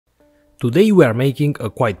Today we are making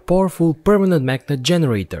a quite powerful permanent magnet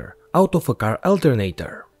generator out of a car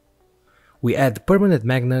alternator. We add permanent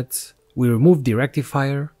magnets, we remove the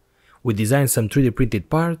rectifier, we design some 3D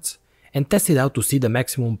printed parts and test it out to see the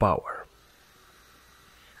maximum power.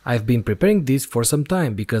 I've been preparing this for some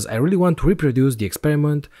time because I really want to reproduce the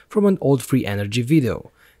experiment from an old free energy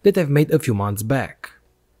video that I've made a few months back.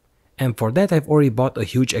 And for that I've already bought a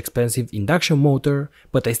huge expensive induction motor,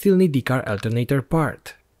 but I still need the car alternator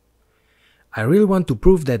part. I really want to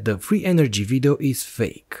prove that the free energy video is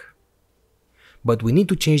fake. But we need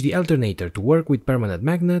to change the alternator to work with permanent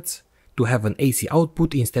magnets, to have an AC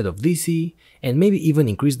output instead of DC, and maybe even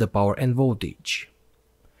increase the power and voltage.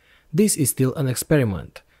 This is still an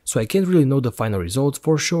experiment, so I can't really know the final results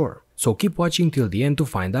for sure, so keep watching till the end to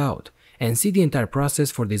find out, and see the entire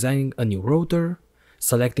process for designing a new rotor,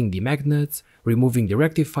 selecting the magnets, removing the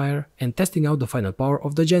rectifier, and testing out the final power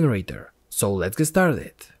of the generator. So let's get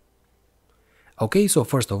started. Okay, so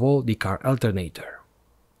first of all, the car alternator.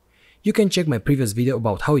 You can check my previous video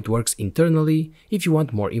about how it works internally if you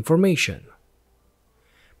want more information.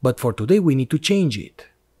 But for today we need to change it.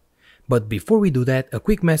 But before we do that, a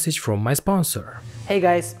quick message from my sponsor. Hey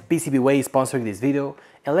guys, PCBWay is sponsoring this video,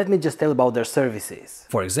 and let me just tell about their services.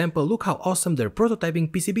 For example, look how awesome their prototyping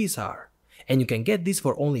PCBs are. And you can get this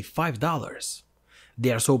for only $5.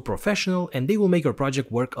 They are so professional and they will make your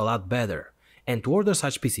project work a lot better. And to order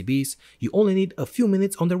such PCBs, you only need a few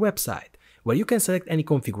minutes on their website, where you can select any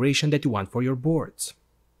configuration that you want for your boards.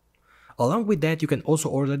 Along with that, you can also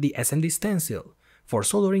order the SMD stencil for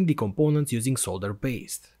soldering the components using solder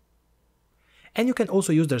paste. And you can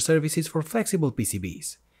also use their services for flexible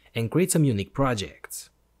PCBs and create some unique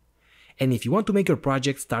projects. And if you want to make your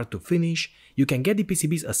project start to finish, you can get the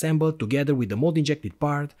PCBs assembled together with the mold injected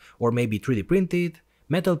part, or maybe 3D printed,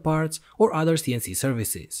 metal parts, or other CNC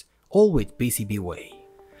services, all with PCBWay.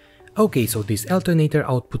 Okay, so this alternator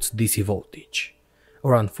outputs DC voltage,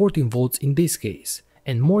 around 14 volts in this case,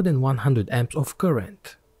 and more than 100 amps of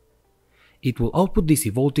current. It will output DC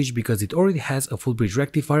voltage because it already has a full bridge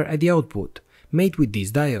rectifier at the output, made with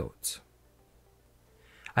these diodes.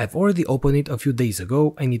 I've already opened it a few days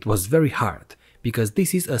ago and it was very hard, because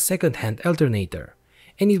this is a second-hand alternator,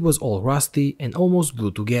 and it was all rusty and almost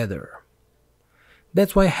glued together.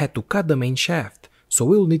 That's why I had to cut the main shaft, so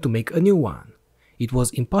we will need to make a new one. It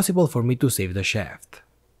was impossible for me to save the shaft.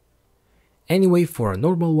 Anyway, for a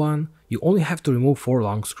normal one, you only have to remove 4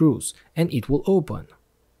 long screws and it will open.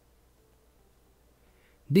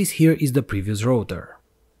 This here is the previous rotor.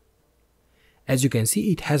 As you can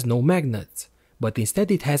see, it has no magnets, but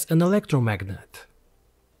instead it has an electromagnet.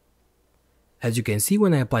 As you can see,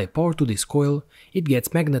 when I apply power to this coil, it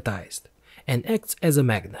gets magnetized and acts as a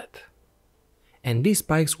magnet. And these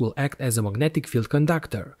spikes will act as a magnetic field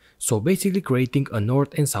conductor, so basically creating a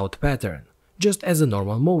north and south pattern, just as a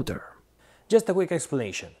normal motor. Just a quick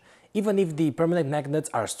explanation. Even if the permanent magnets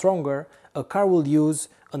are stronger, a car will use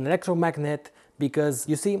an electromagnet because,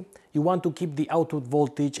 you see, you want to keep the output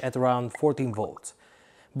voltage at around 14 volts.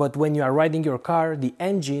 But when you are riding your car, the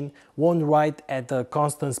engine won't ride at a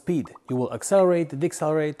constant speed. You will accelerate,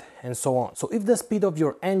 decelerate, and so on. So if the speed of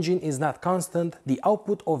your engine is not constant, the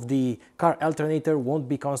output of the car alternator won't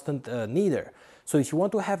be constant neither. So if you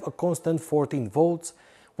want to have a constant 14 volts,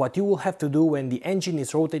 what you will have to do when the engine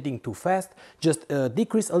is rotating too fast, just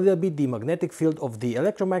decrease a little bit the magnetic field of the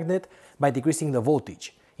electromagnet by decreasing the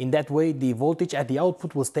voltage. In that way, the voltage at the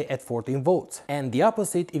output will stay at 14 volts. And the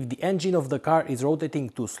opposite, if the engine of the car is rotating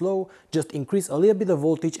too slow, just increase a little bit of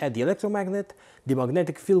voltage at the electromagnet, the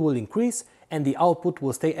magnetic field will increase, and the output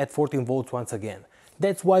will stay at 14 volts once again.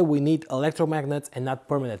 That's why we need electromagnets and not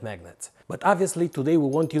permanent magnets. But obviously today we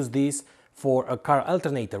won't use this for a car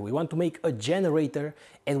alternator. We want to make a generator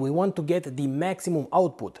and we want to get the maximum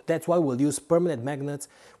output. That's why we'll use permanent magnets,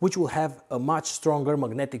 which will have a much stronger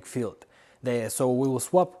magnetic field. So we will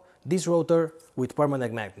swap this rotor with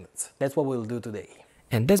permanent magnets. That's what we'll do today.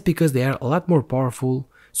 And that's because they are a lot more powerful,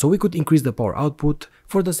 so we could increase the power output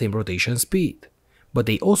for the same rotation speed. But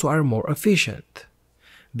they also are more efficient,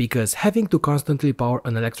 because having to constantly power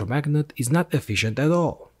an electromagnet is not efficient at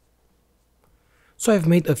all. So I've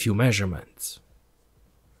made a few measurements.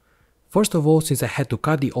 First of all, since I had to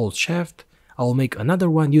cut the old shaft, I will make another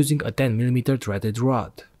one using a 10mm threaded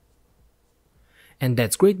rod. And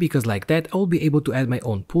that's great because like that I will be able to add my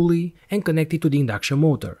own pulley and connect it to the induction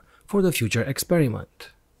motor for the future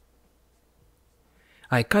experiment.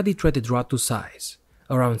 I cut the threaded rod to size,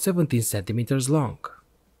 around 17 centimeters long.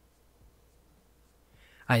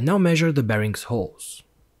 I now measure the bearings holes.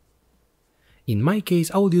 In my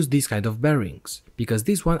case I will use this kind of bearings, because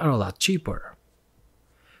these ones are a lot cheaper.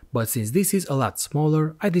 But since this is a lot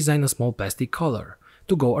smaller, I designed a small plastic collar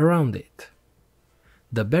to go around it.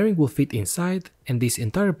 The bearing will fit inside, and this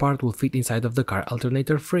entire part will fit inside of the car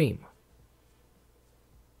alternator frame.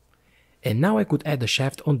 And now I could add the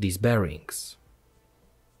shaft on these bearings.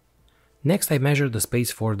 Next I measure the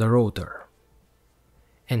space for the rotor.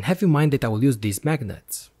 And have in mind that I will use these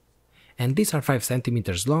magnets. And these are 5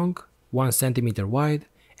 cm long, 1 cm wide,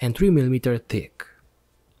 and 3 mm thick.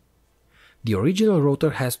 The original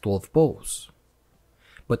rotor has 12 poles.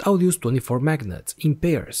 But I'll use 24 magnets in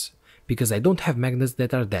pairs, because I don't have magnets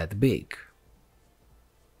that are that big.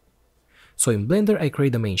 So in Blender I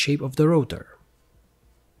create the main shape of the rotor.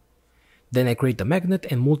 Then I create the magnet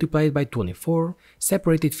and multiply it by 24,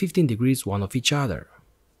 separated 15 degrees one of each other.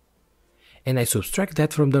 And I subtract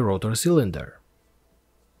that from the rotor cylinder.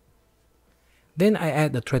 Then I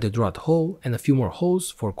add a threaded rod hole and a few more holes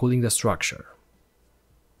for cooling the structure.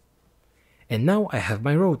 And now I have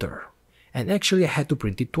my rotor. And actually I had to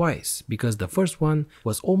print it twice, because the first one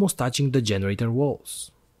was almost touching the generator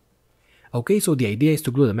walls. Okay, so the idea is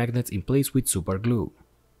to glue the magnets in place with super glue.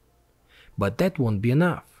 But that won't be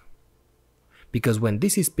enough. Because when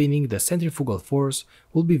this is spinning, the centrifugal force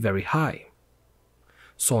will be very high.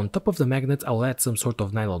 So on top of the magnets I'll add some sort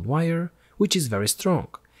of nylon wire, which is very strong,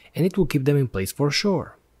 and it will keep them in place for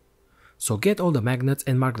sure. So get all the magnets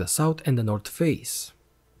and mark the south and the north face.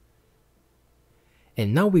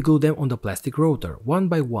 And now we glue them on the plastic rotor, one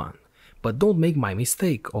by one, but don't make my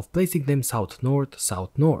mistake of placing them south-north,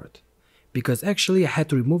 south-north, because actually I had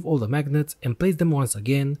to remove all the magnets and place them once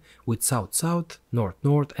again with south-south,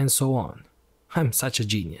 north-north, and so on. I'm such a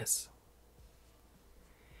genius.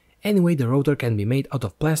 Anyway, the rotor can be made out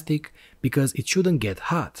of plastic because it shouldn't get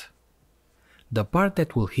hot. The part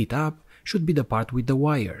that will heat up should be the part with the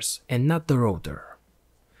wires and not the rotor.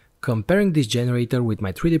 Comparing this generator with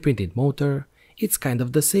my 3D printed motor, it's kind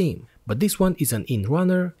of the same, but this one is an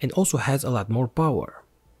in-runner and also has a lot more power.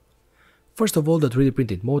 First of all, the 3D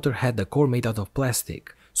printed motor had the core made out of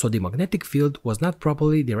plastic, so the magnetic field was not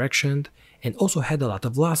properly directioned and also had a lot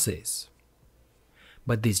of losses.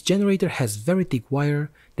 But this generator has very thick wire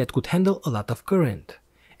that could handle a lot of current,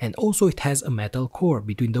 and also it has a metal core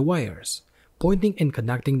between the wires, pointing and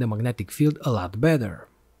conducting the magnetic field a lot better.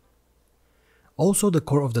 Also, the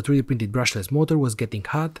core of the 3D printed brushless motor was getting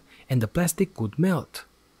hot and the plastic could melt.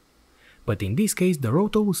 But in this case the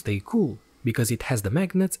rotor will stay cool, because it has the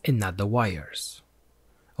magnets and not the wires.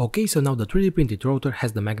 Okay, so now the 3D printed rotor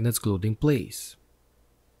has the magnets glued in place.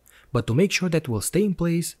 But to make sure that will stay in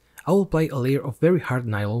place, I will apply a layer of very hard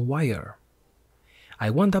nylon wire. I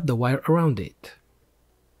wound up the wire around it.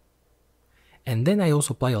 And then I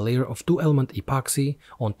also apply a layer of 2-element epoxy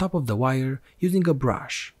on top of the wire using a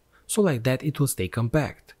brush, so like that it will stay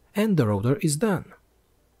compact, and the rotor is done.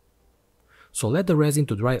 So let the resin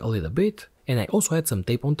to dry a little bit, and I also add some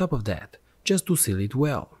tape on top of that, just to seal it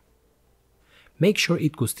well. Make sure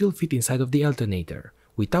it could still fit inside of the alternator,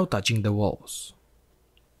 without touching the walls.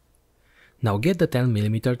 Now get the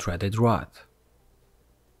 10mm threaded rod.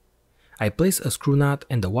 I place a screw nut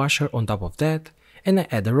and the washer on top of that, and I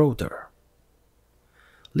add the rotor.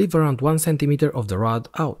 Leave around 1 cm of the rod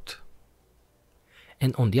out.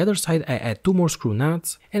 And on the other side I add 2 more screw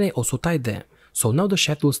nuts and I also tie them, so now the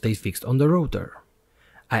shaft will stay fixed on the rotor.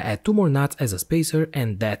 I add 2 more nuts as a spacer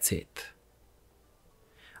and that's it.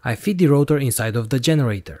 I fit the rotor inside of the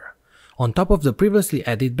generator, on top of the previously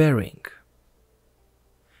added bearing.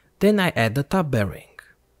 Then I add the top bearing.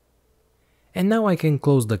 And now I can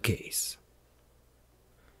close the case.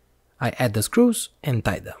 I add the screws and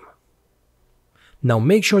tie them. Now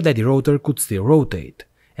make sure that the rotor could still rotate,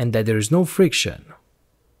 and that there is no friction.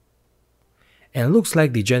 And looks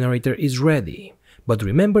like the generator is ready, but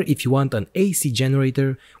remember, if you want an AC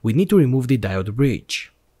generator, we need to remove the diode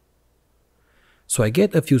bridge. So I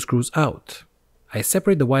get a few screws out. I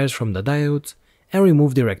separate the wires from the diodes and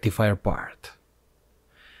remove the rectifier part.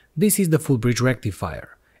 This is the full bridge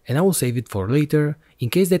rectifier, and I will save it for later in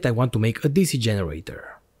case that I want to make a DC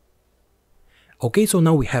generator. Okay, so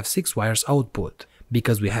now we have 6 wires output,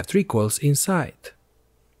 because we have 3 coils inside.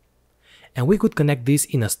 And we could connect this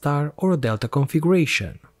in a star or a delta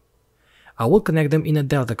configuration. I will connect them in a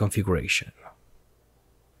delta configuration.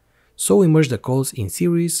 So we merge the coils in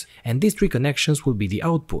series, and these 3 connections will be the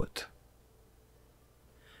output.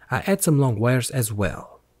 I add some long wires as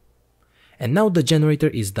well. And now the generator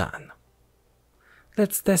is done.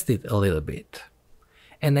 Let's test it a little bit.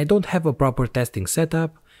 And I don't have a proper testing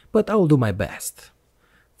setup, but I will do my best.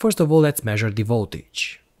 First of all, let's measure the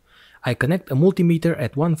voltage. I connect a multimeter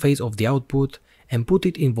at one phase of the output and put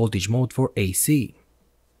it in voltage mode for AC.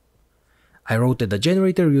 I rotate the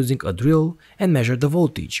generator using a drill and measure the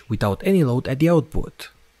voltage without any load at the output.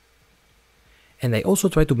 And I also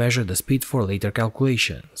try to measure the speed for later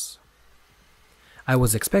calculations. I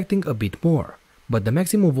was expecting a bit more, but the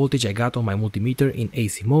maximum voltage I got on my multimeter in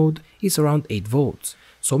AC mode is around 8 volts,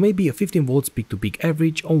 so maybe a 15 volts peak-to-peak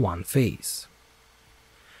average on one phase.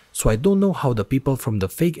 So I don't know how the people from the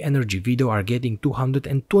fake energy video are getting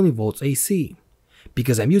 220 volts AC,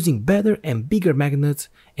 because I'm using better and bigger magnets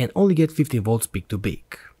and only get 15 volts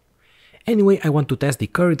peak-to-peak. Anyway, I want to test the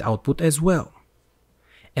current output as well.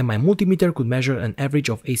 And my multimeter could measure an average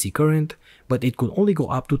of AC current, but it could only go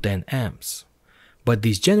up to 10 amps. But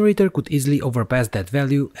this generator could easily overpass that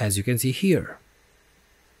value, as you can see here.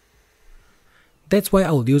 That's why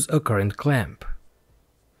I'll use a current clamp.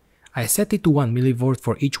 I set it to 1 mV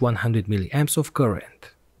for each 100 mA of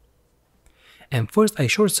current. And first I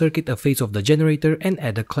short circuit a phase of the generator and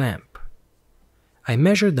add a clamp. I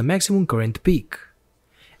measure the maximum current peak.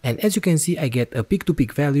 And as you can see, I get a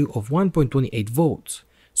peak-to-peak value of 1.28 volts.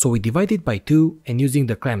 So we divide it by 2, and using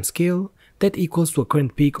the clamp scale, that equals to a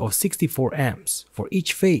current peak of 64 amps for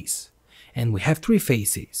each phase. And we have 3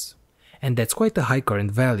 phases. And that's quite a high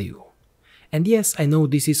current value. And yes, I know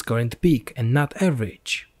this is current peak and not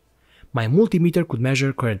average. My multimeter could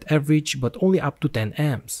measure current average but only up to 10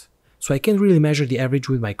 amps. So I can't really measure the average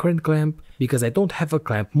with my current clamp because I don't have a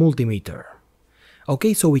clamp multimeter.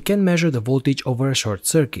 Okay, so we can measure the voltage over a short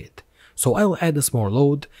circuit. So I'll add a small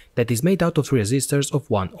load that is made out of 3 resistors of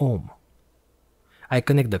 1 ohm. I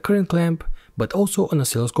connect the current clamp but also an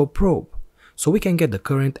oscilloscope probe, so we can get the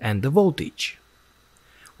current and the voltage.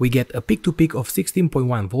 We get a peak-to-peak of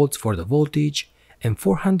 16.1 volts for the voltage and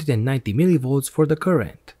 490 millivolts for the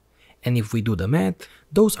current. And if we do the math,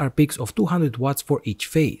 those are peaks of 200 watts for each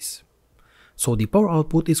phase. So the power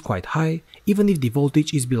output is quite high even if the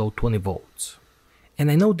voltage is below 20 volts.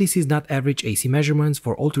 And I know this is not average AC measurements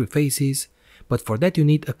for all 3 phases, but for that you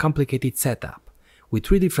need a complicated setup, with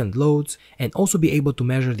 3 different loads, and also be able to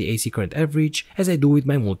measure the AC current average as I do with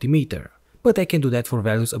my multimeter, but I can do that for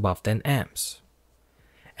values above 10 amps.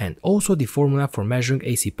 And also the formula for measuring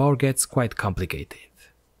AC power gets quite complicated.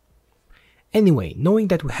 Anyway, knowing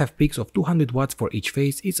that we have peaks of 200 watts for each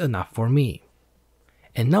phase is enough for me.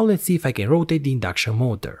 And now let's see if I can rotate the induction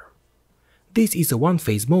motor. This is a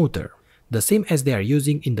one-phase motor, the same as they are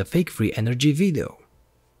using in the fake free energy video.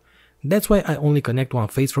 That's why I only connect one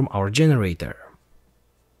phase from our generator.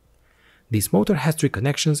 This motor has 3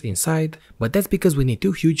 connections inside, but that's because we need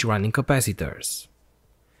 2 huge running capacitors.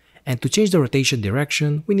 And to change the rotation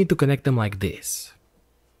direction, we need to connect them like this.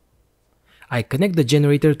 I connect the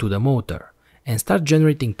generator to the motor and start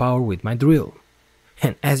generating power with my drill.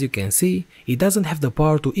 And as you can see, it doesn't have the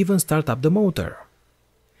power to even start up the motor.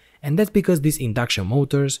 And that's because these induction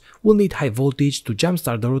motors will need high voltage to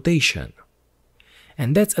jumpstart the rotation.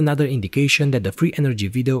 And that's another indication that the free energy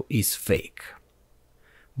video is fake.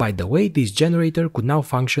 By the way, this generator could now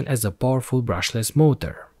function as a powerful brushless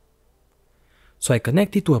motor. So I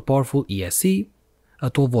connect it to a powerful ESC, a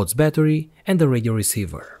 12 volts battery, and a radio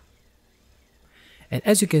receiver. And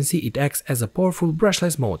as you can see, it acts as a powerful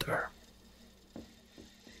brushless motor.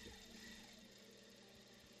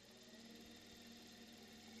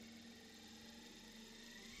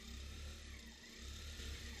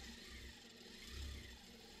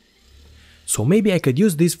 So maybe I could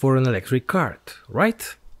use this for an electric cart,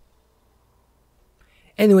 right?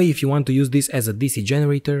 Anyway, if you want to use this as a DC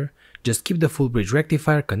generator, just keep the full bridge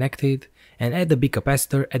rectifier connected and add a big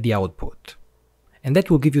capacitor at the output. And that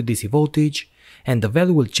will give you DC voltage, and the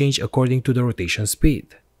value will change according to the rotation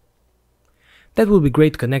speed. That will be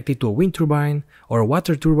great connected to a wind turbine or a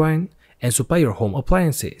water turbine and supply your home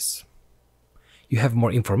appliances. You have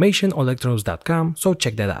more information on electronotes.com, so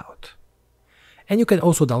check that out. And you can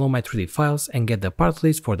also download my 3D files and get the part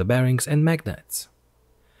list for the bearings and magnets.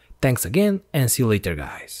 Thanks again, and see you later,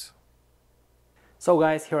 guys. So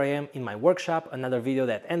guys, here I am in my workshop, another video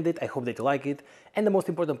that ended. I hope that you like it, and the most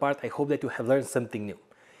important part, I hope that you have learned something new.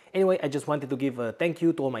 Anyway, I just wanted to give a thank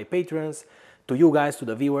you to all my patrons, to you guys, to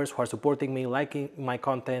the viewers who are supporting me, liking my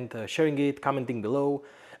content, sharing it, commenting below.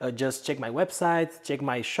 Just check my website, check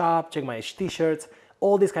my shop, check my t-shirts.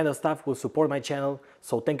 All this kind of stuff will support my channel,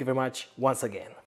 so thank you very much once again.